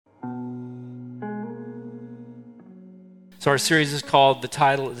So our series is called, the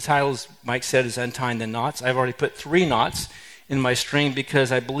title is, Mike said, is Untying the Knots. I've already put 3 knots in my string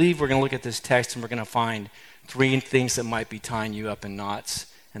because I believe we're going to look at this text and we're going to find 3 things that might be tying you up in knots.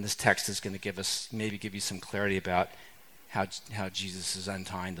 And this text is going to give you some clarity about how Jesus is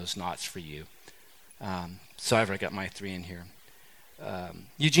untying those knots for you. So I've already got my 3 in here.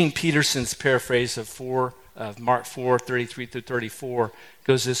 Eugene Peterson's paraphrase of Mark 4:33-34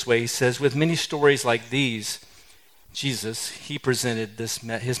 goes this way. He says, with many stories like these, Jesus, he presented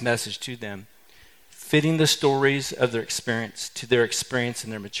his message to them, fitting the stories of their experience to their experience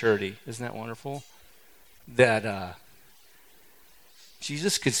and their maturity. Isn't that wonderful? That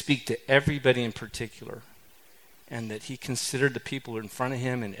Jesus could speak to everybody in particular, and that he considered the people in front of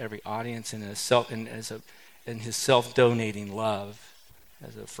him and every audience in his self-donating love,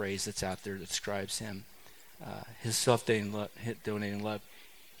 as a phrase that's out there that describes him. His self-donating love.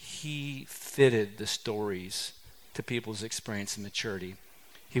 He fitted the stories to people's experience and maturity.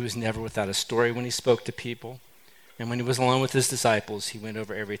 He was never without a story when he spoke to people. And when he was alone with his disciples, he went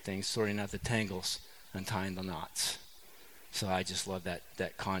over everything, sorting out the tangles, untying the knots. So I just love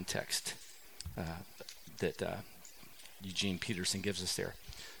that context that Eugene Peterson gives us there.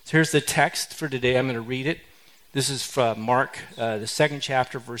 So here's the text for today. I'm going to read it. This is from Mark, the 2nd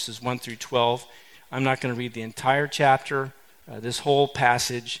chapter, verses 1-12. I'm not going to read the entire chapter. This whole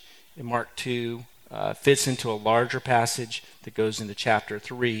passage in Mark 2 fits into a larger passage that goes into chapter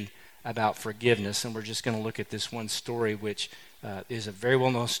 3 about forgiveness. And we're just going to look at this one story, which is a very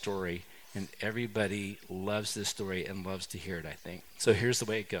well-known story. And everybody loves this story and loves to hear it, I think. So here's the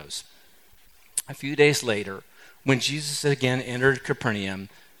way it goes. A few days later, when Jesus again entered Capernaum,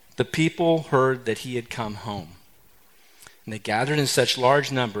 the people heard that he had come home. And they gathered in such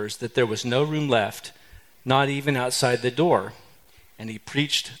large numbers that there was no room left, not even outside the door. And he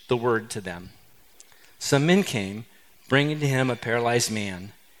preached the word to them. Some men came, bringing to him a paralyzed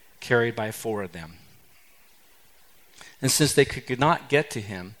man, carried by 4 of them. And since they could not get to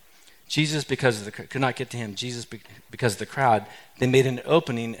him, Jesus, because of the crowd, they made an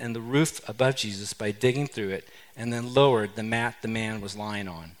opening in the roof above Jesus by digging through it, and then lowered the mat the man was lying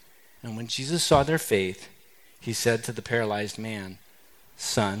on. And when Jesus saw their faith, he said to the paralyzed man,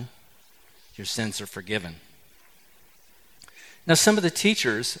 "Son, your sins are forgiven." Now some of the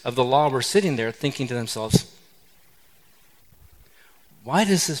teachers of the law were sitting there thinking to themselves, "Why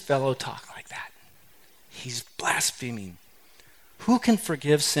does this fellow talk like that? He's blaspheming. Who can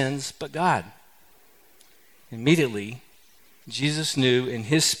forgive sins but God?" Immediately, Jesus knew in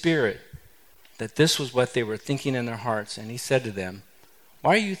his spirit that this was what they were thinking in their hearts, and he said to them,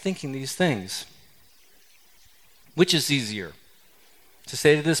 "Why are you thinking these things? Which is easier, to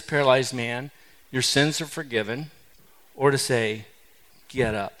say to this paralyzed man, 'Your sins are forgiven,' or to say,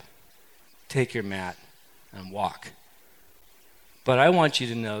 'Get up, take your mat, and walk'? But I want you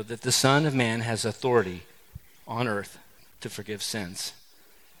to know that the Son of Man has authority on earth to forgive sins."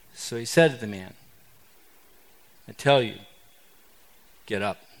 So he said to the man, "I tell you, get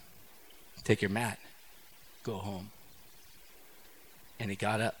up, take your mat, go home." And he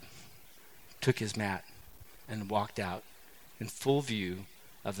got up, took his mat, and walked out in full view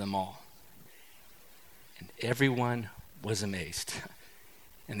of them all. And everyone was amazed.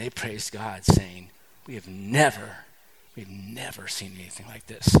 And they praised God, saying, We've never seen anything like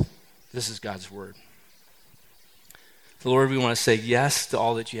this." This is God's word. So Lord, we want to say yes to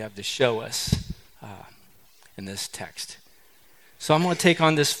all that you have to show us in this text. So I'm going to take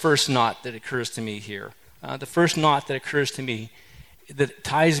on this first knot that occurs to me here. The first knot that occurs to me that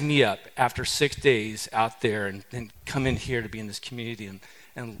ties me up after 6 days out there and come in here to be in this community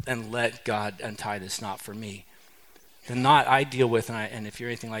and let God untie this knot for me. The knot I deal with, and if you're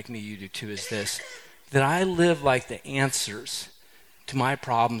anything like me, you do too, is this: that I live like the answers to my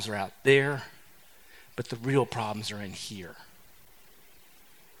problems are out there, but the real problems are in here.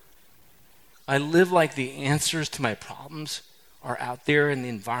 I live like the answers to my problems are out there in the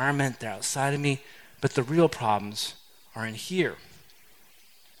environment, they're outside of me, but the real problems are in here.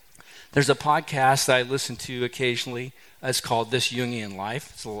 There's a podcast that I listen to occasionally. It's called This Jungian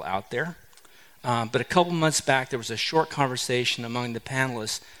Life. It's a little out there. But a couple months back, there was a short conversation among the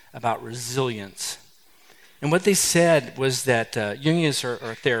panelists about resilience. And what they said was that Jungians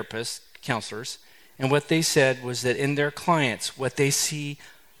are therapists, counselors, and what they said was that in their clients, what they see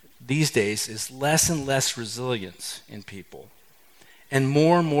these days is less and less resilience in people, and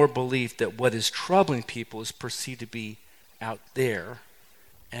more belief that what is troubling people is perceived to be out there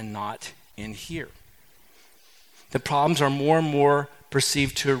and not in here. The problems are more and more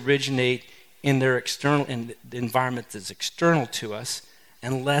perceived to originate in the environment that's external to us,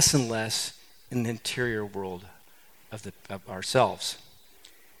 and less in the interior world of ourselves.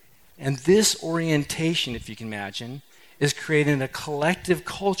 And this orientation, if you can imagine, is creating a collective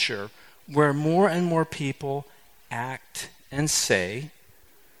culture where more and more people act and say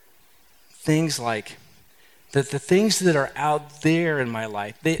things like that the things that are out there in my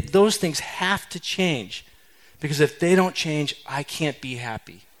life, those things have to change, because if they don't change, I can't be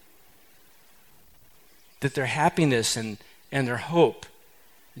happy. That their happiness and their hope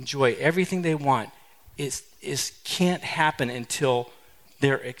and joy, everything they want, can't happen until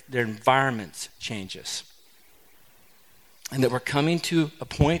their environment changes. And that we're coming to a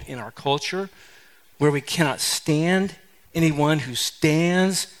point in our culture where we cannot stand anyone who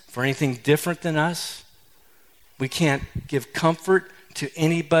stands for anything different than us. We can't give comfort to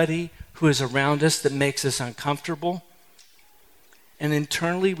anybody who is around us that makes us uncomfortable. And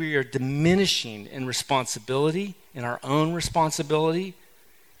internally, we are diminishing in responsibility, in our own responsibility,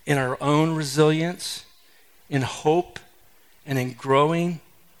 in our own resilience, in hope, and in growing,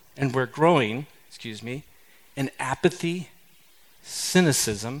 and we're growing, in apathy,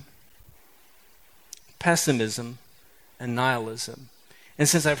 cynicism, pessimism, and nihilism. And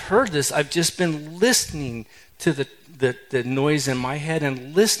since I've heard this, I've just been listening to the noise in my head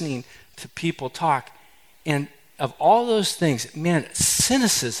and listening to people talk. And of all those things, man,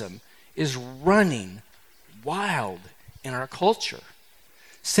 cynicism is running wild in our culture.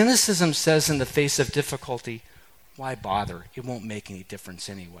 Cynicism says in the face of difficulty, why bother? It won't make any difference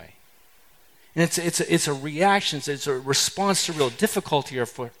anyway. And it's a reaction, it's a response to real difficulty or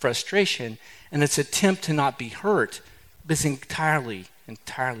frustration, and it's an attempt to not be hurt, but it's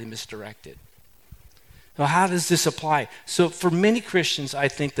entirely misdirected. Now, how does this apply? So for many Christians, I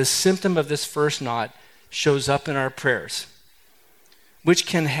think the symptom of this first knot shows up in our prayers, which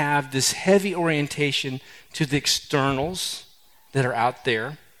can have this heavy orientation to the externals that are out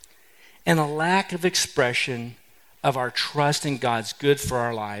there, and a lack of expression of our trust in God's good for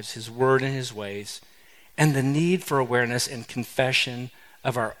our lives, His word and His ways, and the need for awareness and confession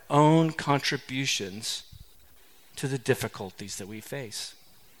of our own contributions to the difficulties that we face.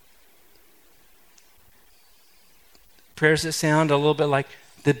 Prayers that sound a little bit like,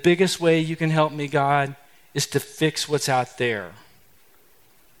 the biggest way you can help me, God, is to fix what's out there,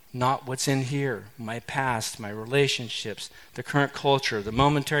 not what's in here, my past, my relationships, the current culture, the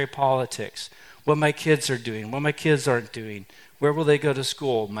momentary politics, what my kids are doing, what my kids aren't doing, where will they go to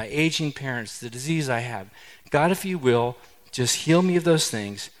school, my aging parents, the disease I have. God, if you will, just heal me of those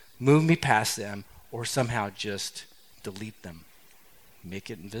things, move me past them, or somehow just delete them, make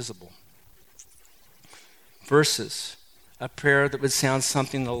it invisible. Versus a prayer that would sound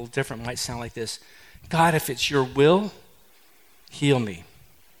something a little different might sound like this: God, if it's your will, heal me.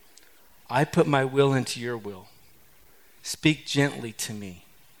 I put my will into your will. Speak gently to me.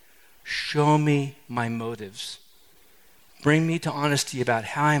 Show me my motives. Bring me to honesty about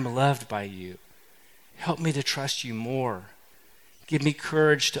how I'm loved by you. Help me to trust you more. Give me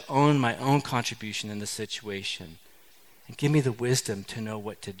courage to own my own contribution in the situation. And give me the wisdom to know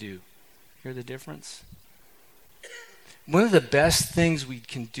what to do. Hear the difference? One of the best things we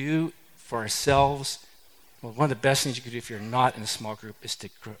can do for ourselves, one of the best things you can do if you're not in a small group is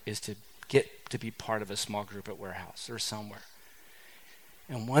to get to be part of a small group at Warehouse or somewhere.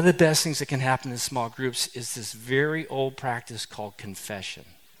 And one of the best things that can happen in small groups is this very old practice called confession.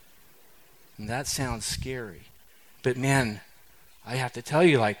 And that sounds scary. But man, I have to tell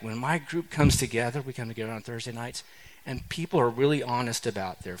you, like when my group comes together, we come together on Thursday nights, and people are really honest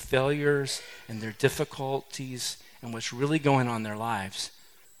about their failures and their difficulties and what's really going on in their lives,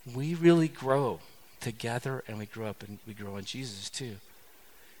 we really grow together, and we grow up and we grow in Jesus too.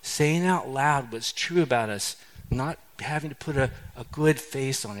 Saying out loud what's true about us, not having to put a good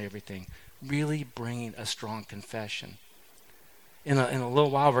face on everything, really bringing a strong confession. In a little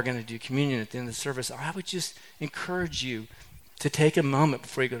while, we're going to do communion at the end of the service. I would just encourage you to take a moment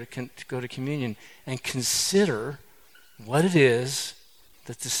before you go to communion and consider what it is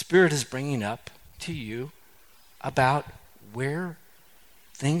that the Spirit is bringing up to you about where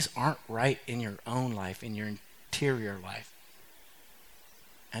things aren't right in your own life, in your interior life.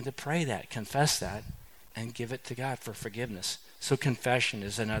 And to pray that, confess that, and give it to God for forgiveness. So confession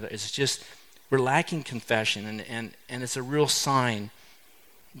is another. It's just, we're lacking confession, and it's a real sign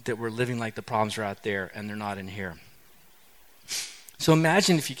that we're living like the problems are out there and they're not in here. So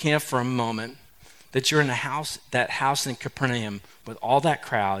imagine, if you can for a moment, that you're in that house in Capernaum with all that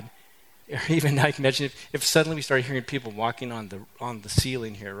crowd. Or even I can imagine if suddenly we started hearing people walking on the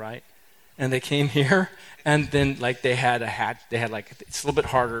ceiling here, right? And they came here, and then like they had like, it's a little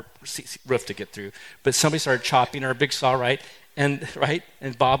bit harder roof to get through, but somebody started chopping our big saw, right? And right,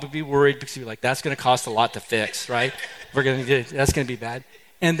 and Bob would be worried because he'd be like, "That's going to cost a lot to fix, right? That's going to be bad."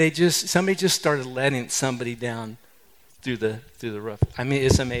 And somebody just started letting somebody down through the roof. I mean,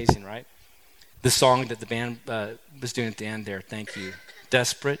 it's amazing, right? The song that the band was doing at the end there. Thank you.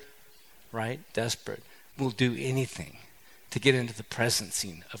 Desperate, right? Desperate. We'll do anything to get into the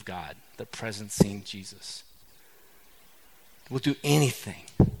presencing of God, the presencing Jesus. We'll do anything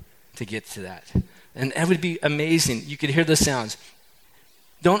to get to that. And that would be amazing. You could hear the sounds.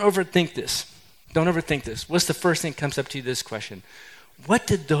 Don't overthink this. Don't overthink this. What's the first thing that comes up to you? This question. What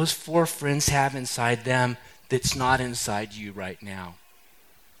did those 4 friends have inside them that's not inside you right now?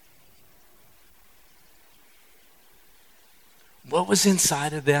 What was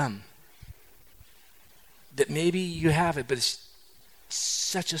inside of them that maybe you have it, but it's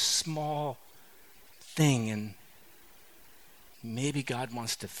such a small thing, and maybe God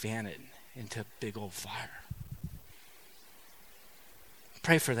wants to fan it into a big old fire.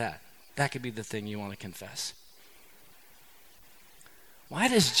 Pray for that. That could be the thing you want to confess. Why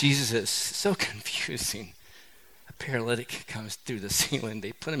does Jesus, so confusing, a paralytic comes through the ceiling,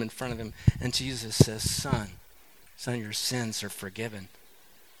 they put him in front of him, and Jesus says, son, your sins are forgiven.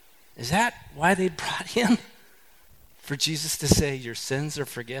 Is that why they brought him? For Jesus to say, your sins are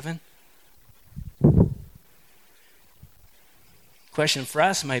forgiven? Question for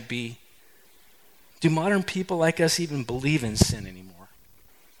us might be, do modern people like us even believe in sin anymore?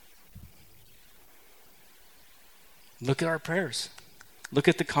 Look at our prayers. Look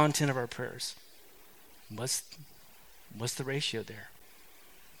at the content of our prayers. What's the ratio there?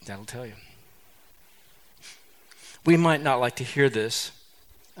 That'll tell you. We might not like to hear this,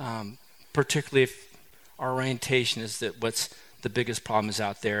 particularly if our orientation is that what's the biggest problem is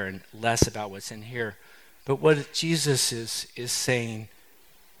out there and less about what's in here. But what Jesus is saying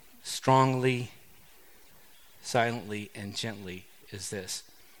strongly, silently, and gently is this.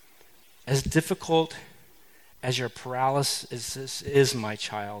 As difficult as your paralysis is, my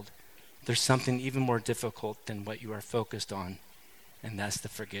child, there's something even more difficult than what you are focused on, and that's the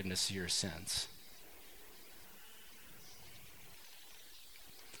forgiveness of your sins.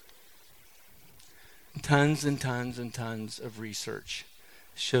 Tons and tons and tons of research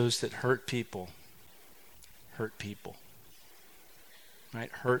shows that hurt people, right?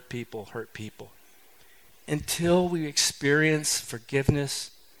 Hurt people. Until we experience forgiveness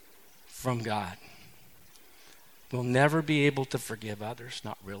from God, we'll never be able to forgive others,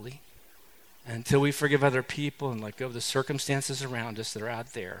 not really. Until we forgive other people and let go of the circumstances around us that are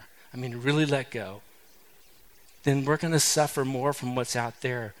out there, really let go, then we're going to suffer more from what's out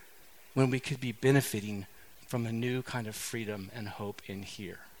there when we could be benefiting from a new kind of freedom and hope in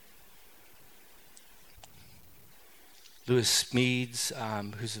here. Lewis Smedes,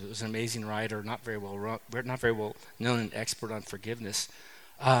 who's an amazing writer, not very well known and expert on forgiveness.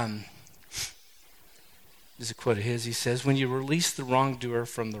 There's a quote of his. He says, "When you release the wrongdoer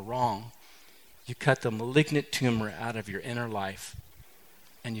from the wrong, you cut the malignant tumor out of your inner life,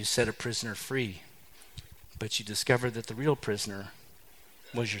 and you set a prisoner free. But you discover that the real prisoner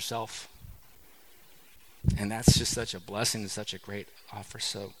was yourself." And that's just such a blessing and such a great offer.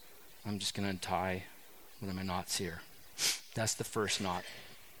 So I'm just going to untie one of my knots here. That's the first knot.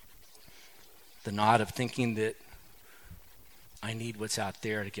 The knot of thinking that I need what's out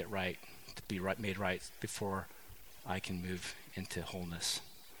there to get right, to be made right before I can move into wholeness.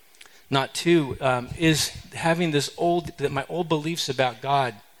 Knot 2 is having that my old beliefs about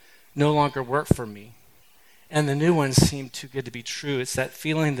God no longer work for me, and the new ones seem too good to be true. It's that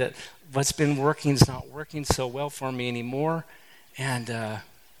feeling that what's been working is not working so well for me anymore, and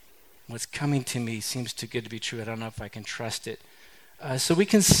what's coming to me seems too good to be true. I don't know if I can trust it. So we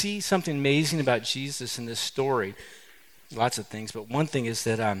can see something amazing about Jesus in this story. Lots of things, but one thing is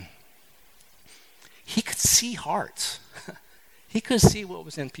that he could see hearts. He could see what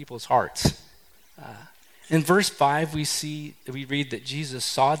was in people's hearts. In verse 5, we read that Jesus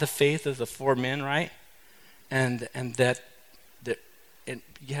saw the faith of the 4 men, right? And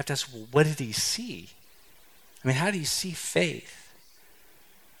you have to ask, well, what did he see? How do you see faith?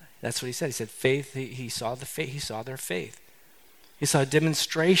 That's what he said. He said faith. He saw the faith. He saw their faith. He saw a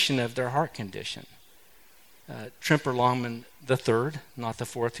demonstration of their heart condition. Tremper Longman III, not the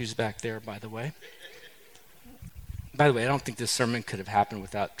 4th, who's back there, by the way. By the way, I don't think this sermon could have happened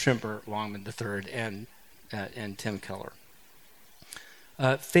without Tremper Longman III and Tim Keller.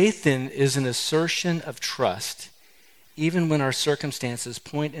 Faith, then, is an assertion of trust, even when our circumstances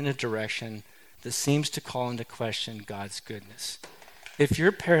point in a direction that seems to call into question God's goodness. If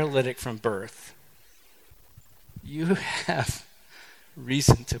you're paralytic from birth, you have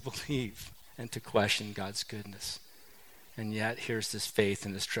reason to believe and to question God's goodness. And yet, here's this faith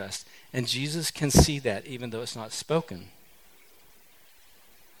and this trust. And Jesus can see that even though it's not spoken.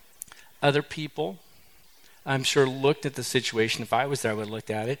 Other people, I'm sure, looked at the situation. If I was there, I would have looked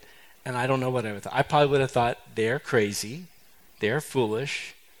at it, and I don't know what I would have thought. I probably would have thought, they're crazy, they're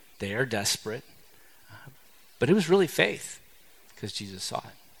foolish, they are desperate. But it was really faith, because Jesus saw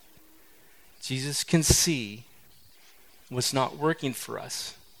it. Jesus can see what's not working for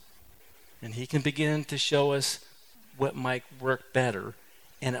us, and he can begin to show us what might work better,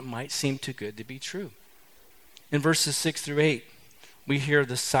 and it might seem too good to be true. In verses 6 through 8, we hear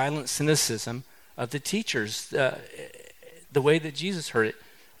the silent cynicism of the teachers, the way that Jesus heard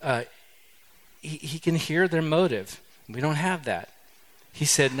it. He can hear their motive. We don't have that. He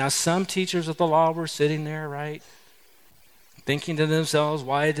said, now some teachers of the law were sitting there, right, thinking to themselves,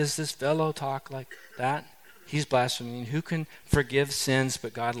 why does this fellow talk like that? He's blaspheming. Who can forgive sins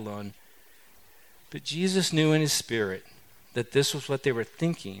but God alone? But Jesus knew in his spirit that this was what they were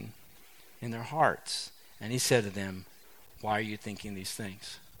thinking in their hearts. And he said to them, why are you thinking these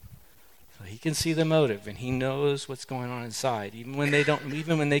things? So he can see the motive, and he knows what's going on inside, even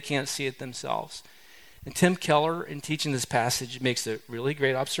when they can't see it themselves. And Tim Keller, in teaching this passage, makes a really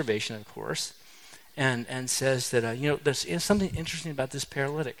great observation, of course, and says that there's something interesting about this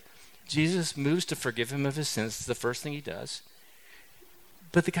paralytic. Jesus moves to forgive him of his sins. It's the first thing he does.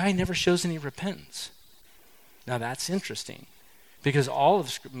 But the guy never shows any repentance. Now that's interesting, because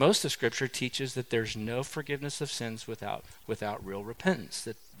most of Scripture teaches that there's no forgiveness of sins without real repentance.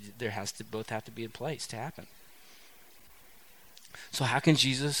 That both have to be in place to happen. So how can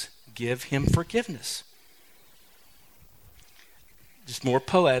Jesus give him forgiveness? Just more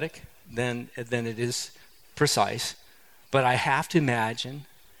poetic than it is precise, but I have to imagine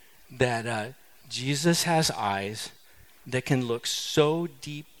that Jesus has eyes that can look so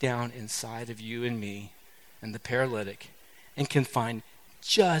deep down inside of you and me and the paralytic, and can find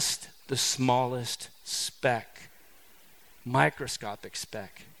just the smallest speck, microscopic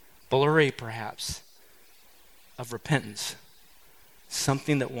speck, blurry perhaps, of repentance,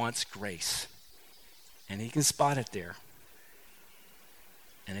 something that wants grace. And he can spot it there.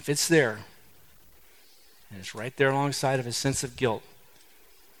 And if it's there, and it's right there alongside of his sense of guilt,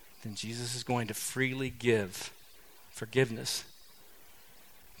 then Jesus is going to freely give forgiveness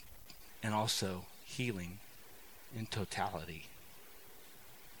and also healing in totality.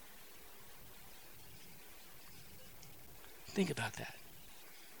 Think about that.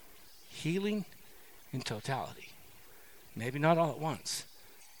 Healing in totality. Maybe not all at once,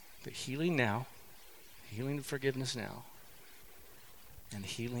 but healing now, healing and forgiveness now, and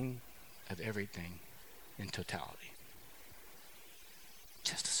healing of everything in totality.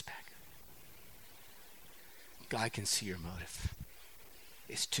 Just a speck. God can see your motive.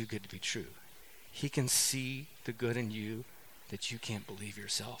 It's too good to be true. He can see the good in you that you can't believe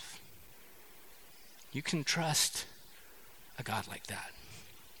yourself. You can trust a God like that.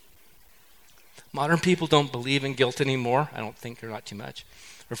 Modern people don't believe in guilt anymore. I don't think, or not too much.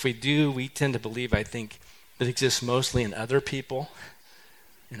 Or if we do, we tend to believe, I think, that exists mostly in other people,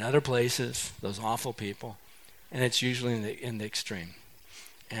 in other places, those awful people, and it's usually in the extreme.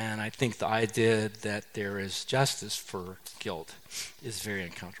 And I think the idea that there is justice for guilt is very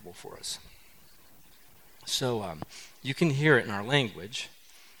uncomfortable for us. So you can hear it in our language.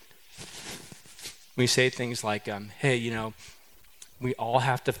 We say things like, hey, we all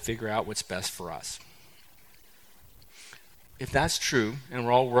have to figure out what's best for us. If that's true, and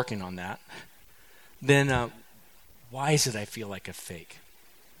we're all working on that, then why is it I feel like a fake?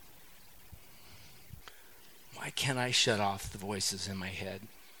 Why can't I shut off the voices in my head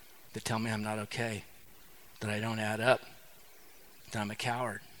that tell me I'm not okay, that I don't add up, that I'm a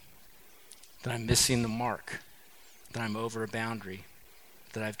coward, that I'm missing the mark, that I'm over a boundary,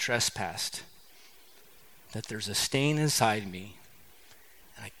 that I've trespassed, that there's a stain inside me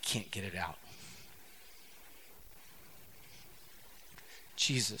and I can't get it out?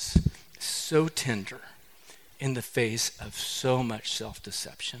 Jesus is so tender in the face of so much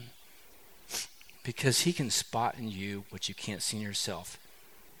self-deception, because he can spot in you what you can't see in yourself.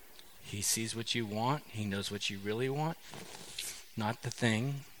 He sees what you want. He knows what you really want. Not the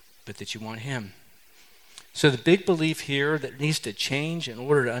thing, but that you want him. So the big belief here that needs to change in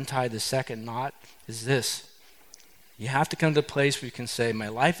order to untie the second knot is this. You have to come to a place where you can say, my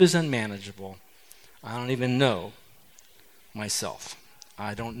life is unmanageable. I don't even know myself.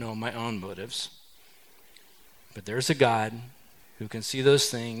 I don't know my own motives. But there's a God who can see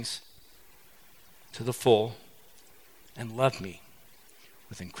those things to the full and love me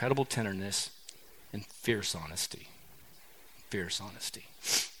with incredible tenderness and fierce honesty. Fierce honesty.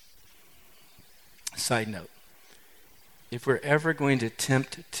 Side note. if we're ever going to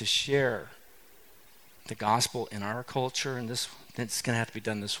attempt to share the gospel in our culture, and it's going to have to be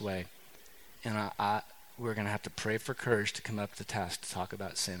done this way. And we're going to have to pray for courage to come up to the task to talk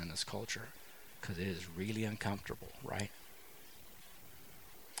about sin in this culture, because it is really uncomfortable, right?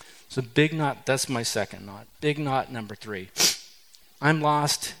 So big knot, that's my second knot. Big knot number 3. I'm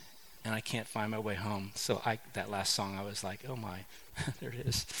lost and I can't find my way home. So that last song, I was like, oh my, there it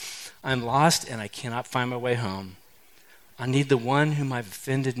is. I'm lost and I cannot find my way home. I need the one whom I've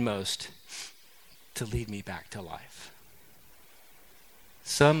offended most to lead me back to life.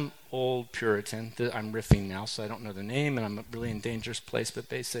 Some old Puritan, I'm riffing now, so I don't know the name, and I'm really in a dangerous place, but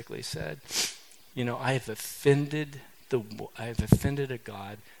basically said, I have offended a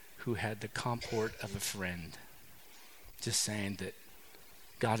God who had the comport of a friend. Just saying that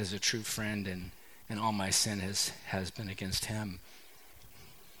God is a true friend, and all my sin has been against him.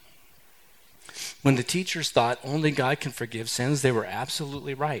 When the teachers thought only God can forgive sins, they were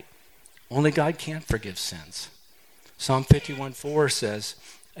absolutely right. Only God can forgive sins. Psalm 51:4 says,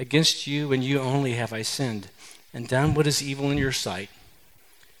 against you and you only have I sinned, and done what is evil in your sight.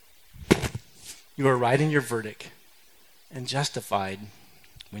 You are right in your verdict, and justified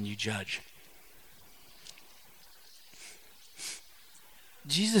when you judge.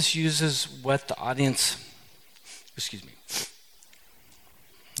 Jesus uses what the audience,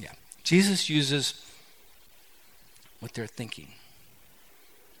 Jesus uses what they're thinking.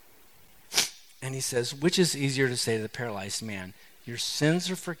 And he says, which is easier to say to the paralyzed man, your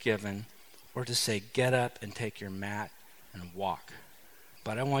sins are forgiven, or to say, get up and take your mat and walk?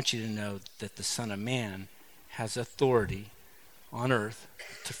 But I want you to know that the Son of Man has authority on earth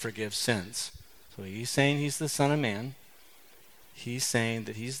to forgive sins. So he's saying he's the Son of Man. He's saying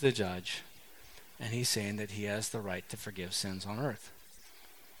that he's the judge. And he's saying that he has the right to forgive sins on earth.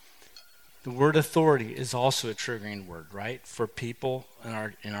 The word authority is also a triggering word, right? For people in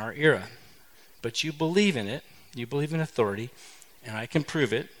our era. But you believe in it. You believe in authority. And I can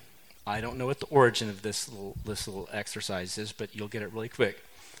prove it. I don't know what the origin of this little exercise is, but you'll get it really quick.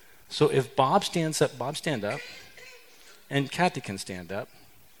 So if Bob stands up, Bob stand up. And Kathy can stand up.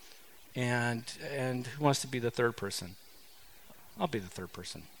 And who wants to be the third person? I'll be the third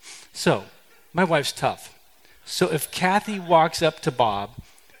person. So, my wife's tough. So if Kathy walks up to Bob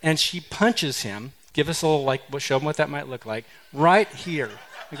and she punches him, give us a little show them what that might look like, right here.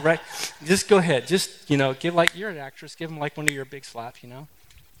 Right? Just go ahead. Just, give you're an actress, give him one of your big slaps,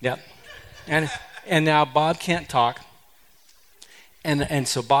 Yep. And now Bob can't talk. And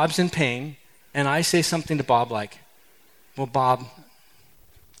so Bob's in pain. And I say something to Bob like, well, Bob,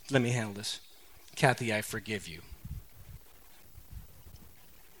 let me handle this. Kathy, I forgive you.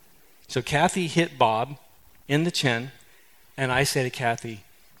 So Kathy hit Bob in the chin, and I say to Kathy,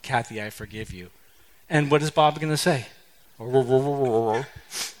 Kathy, I forgive you. And what is Bob going to say?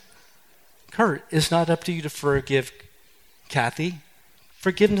 Kurt, it's not up to you to forgive Kathy.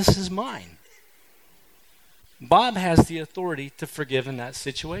 Forgiveness is mine. Bob has the authority to forgive in that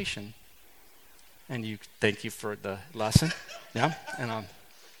situation. And thank you for the lesson. Yeah.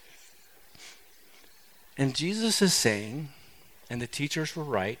 And Jesus is saying, and the teachers were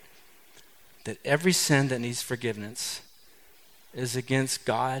right, that every sin that needs forgiveness is against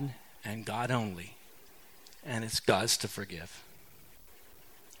God and God only. And it's God's to forgive.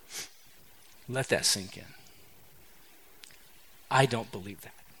 Let that sink in. I don't believe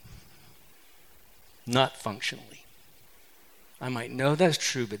that. Not functionally. I might know that's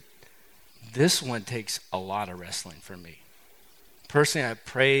true, but this one takes a lot of wrestling for me. Personally, I've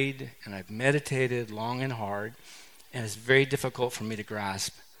prayed and I've meditated long and hard, and it's very difficult for me to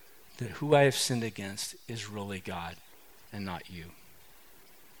grasp that who I have sinned against is really God and not you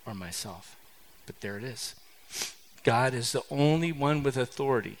or myself. But there it is. God is the only one with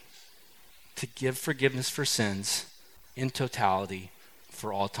authority to give forgiveness for sins in totality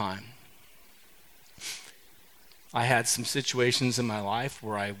for all time. I had some situations in my life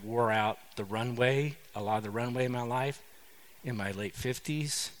where I wore out a lot of the runway in my life in my late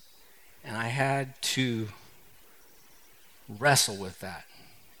 50s, and I had to wrestle with that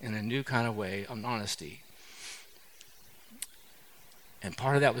in a new kind of way of honesty. And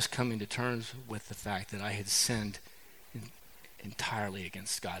part of that was coming to terms with the fact that I had sinned entirely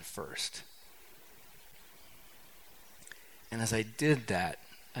against God first. And as I did that,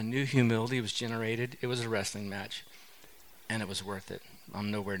 a new humility was generated. It was a wrestling match, and it was worth it. I'm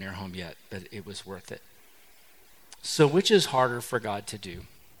nowhere near home yet, but it was worth it. So which is harder for God to do?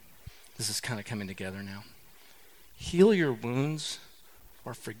 This is kind of coming together now. Heal your wounds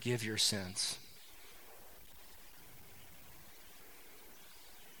or forgive your sins?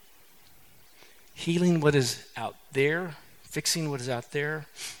 healing what is out there, fixing what is out there.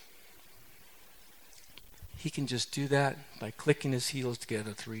 He can just do that by clicking his heels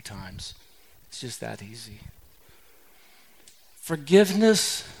together 3 times. It's just that easy.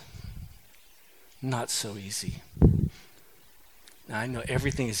 Forgiveness, not so easy. Now, I know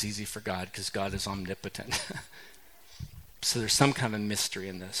everything is easy for God because God is omnipotent. So there's some kind of mystery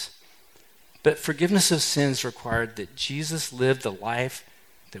in this. But forgiveness of sins required that Jesus lived the life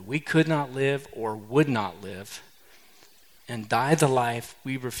that we could not live or would not live, and die the life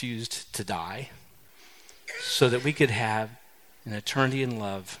we refused to die, so that we could have an eternity in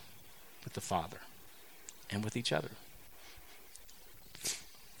love with the Father and with each other.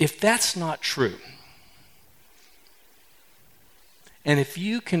 If that's not true, and if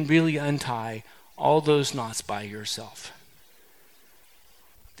you can really untie all those knots by yourself,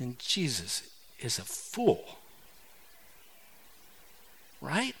 then Jesus is a fool.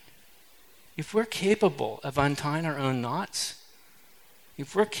 Right? If we're capable of untying our own knots,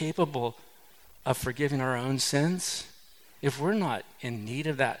 if we're capable of forgiving our own sins, if we're not in need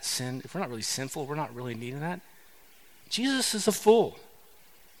of that sin, if we're not really sinful, we're not really in need of that, Jesus is a fool.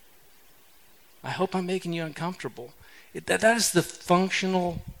 I hope I'm making you uncomfortable. That is the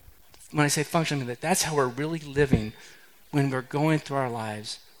functional, when I say functional, I mean that's how we're really living when we're going through our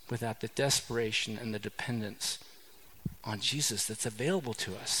lives without the desperation and the dependence on Jesus that's available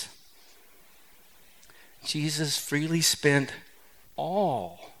to us. Jesus freely spent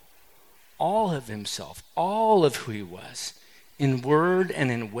all of himself, all of who he was, in word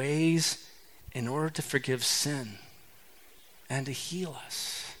and in ways, in order to forgive sin and to heal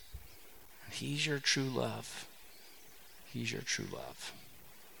us. He's your true love. He's your true love.